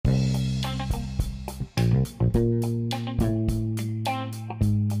Well,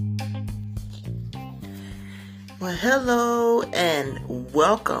 hello and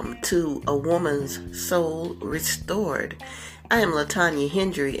welcome to A Woman's Soul Restored. I am LaTanya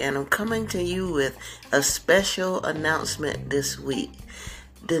Hendry and I'm coming to you with a special announcement this week.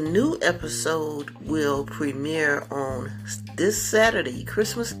 The new episode will premiere on this Saturday,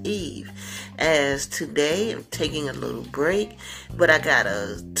 Christmas Eve, as today I'm taking a little break, but I got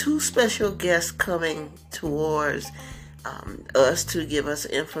two special guests coming towards us to give us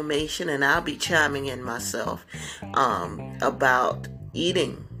information, and I'll be chiming in myself about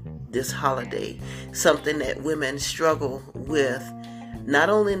eating this holiday, something that women struggle with not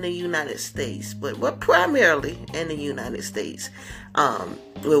only in the United States, but primarily in the United States,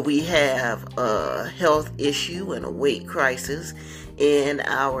 where we have a health issue and a weight crisis in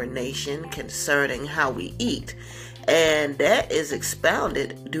our nation concerning how we eat. And that is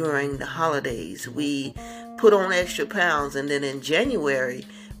expounded during the holidays. We put on extra pounds, and then in January,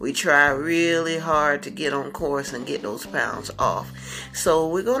 we try really hard to get on course and get those pounds off. So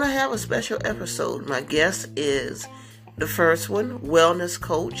we're going to have a special episode. My guest is the first one, wellness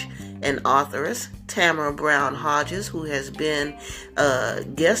coach and authoress Tamara Brown Hodges, who has been a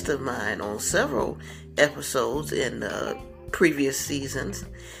guest of mine on several episodes in previous seasons.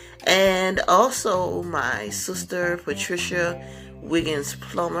 And also my sister Patricia Wiggins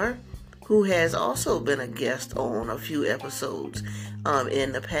Plummer, who has also been a guest on a few episodes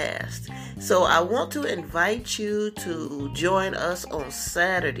in the past. So I want to invite you to join us on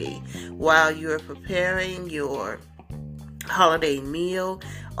Saturday while you're preparing your holiday meal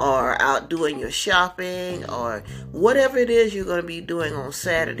or out doing your shopping or whatever it is you're going to be doing on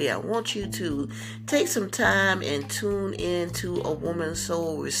Saturday. I want you to take some time and tune into A Woman's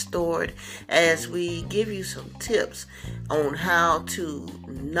Soul Restored as we give you some tips on how to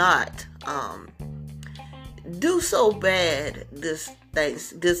not do so bad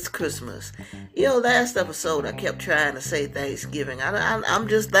this Christmas. Last episode I kept trying to say Thanksgiving. I'm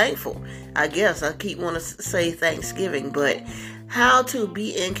just thankful. I guess I keep wanting to say Thanksgiving, but how to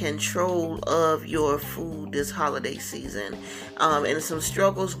be in control of your food this holiday season, and some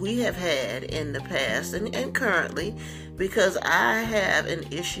struggles we have had in the past and currently, because I have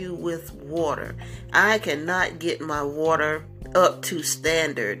an issue with water. I cannot get my water up to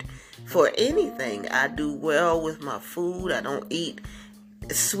standard for anything. I do well with my food. I don't eat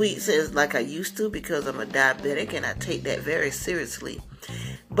sweets as like I used to because I'm a diabetic and I take that very seriously.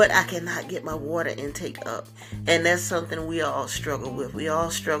 But I cannot get my water intake up. And that's something we all struggle with. We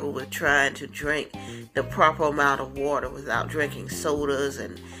all struggle with trying to drink the proper amount of water without drinking sodas,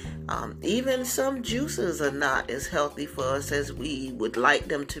 and even some juices are not as healthy for us as we would like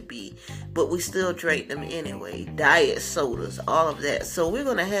them to be, but we still drink them anyway. Diet sodas, all of that. So we're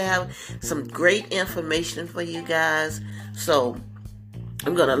going to have some great information for you guys. So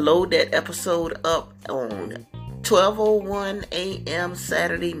I'm going to load that episode up on 12:01 a.m.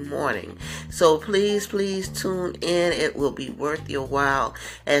 Saturday morning. So please tune in. It will be worth your while,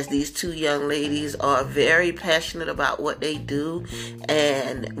 as these two young ladies are very passionate about what they do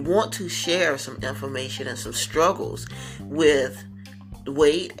and want to share some information and some struggles with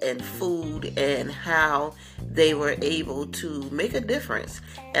weight and food and how they were able to make a difference.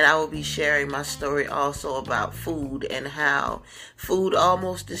 And I will be sharing my story also about food and how food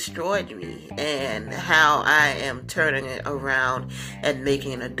almost destroyed me and how I am turning it around and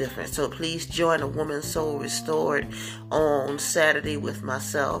making a difference. So please join A Woman's Soul Restored on Saturday with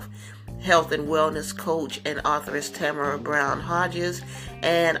myself, health and wellness coach and authoress Tamara Brown Hodges,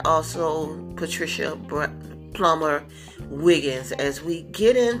 and also Patricia Plummer Wiggins, as we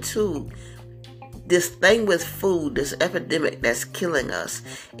get into this thing with food, this epidemic that's killing us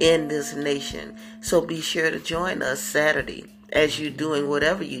in this nation. So be sure to join us Saturday as you're doing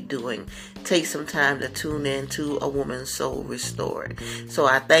whatever you're doing. Take some time to tune in to A Woman's Soul Restored. So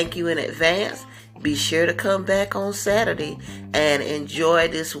I thank you in advance. Be sure to come back on Saturday and enjoy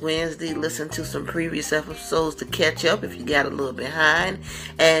this Wednesday. Listen to some previous episodes to catch up if you got a little behind.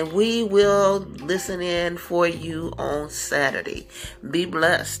 And we will listen in for you on Saturday. Be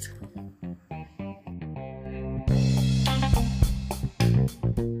blessed.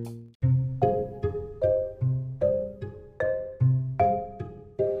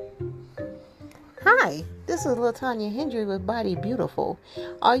 Hi, this is LaTanya Hendry with Body Beautiful.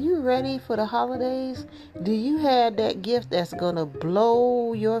 Are you ready for the holidays? Do you have that gift that's going to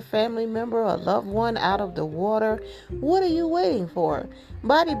blow your family member or loved one out of the water? What are you waiting for?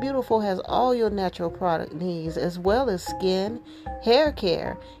 Body Beautiful has all your natural product needs, as well as skin, hair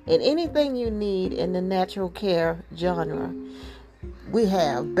care, and anything you need in the natural care genre. We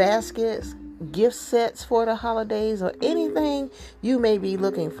have baskets, gift sets for the holidays or anything you may be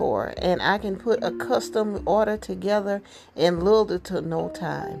looking for, and I can put a custom order together in little to no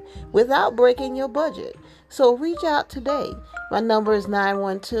time without breaking your budget. So reach out today. My number is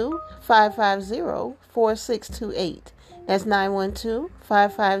 912-550-4628. That's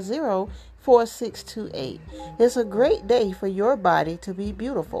 912-550-4628. It's a great day for your body to be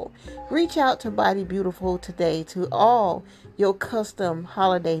beautiful. Reach out to Body Beautiful today to all your custom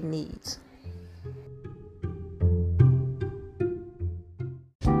holiday needs.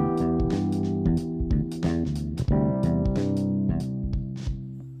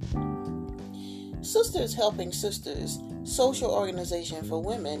 Sisters Helping Sisters, social organization for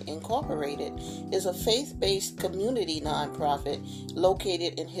women, Incorporated, is a faith-based community nonprofit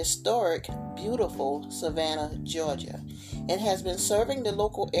located in historic, beautiful Savannah, Georgia, and has been serving the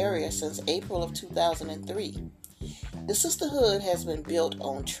local area since April of 2003. The sisterhood has been built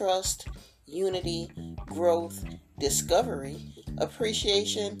on trust, unity, growth, discovery,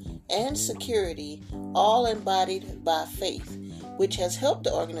 appreciation, and security, all embodied by faith, which has helped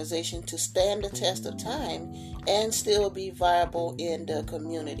the organization to stand the test of time and still be viable in the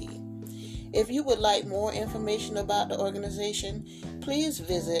community. If you would like more information about the organization, please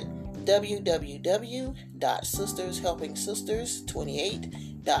visit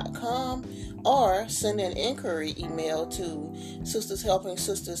www.sistershelpingsisters28.com or send an inquiry email to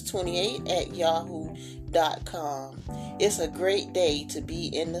sistershelpingsisters28@yahoo.com. It's a great day to be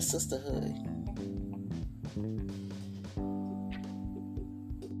in the sisterhood.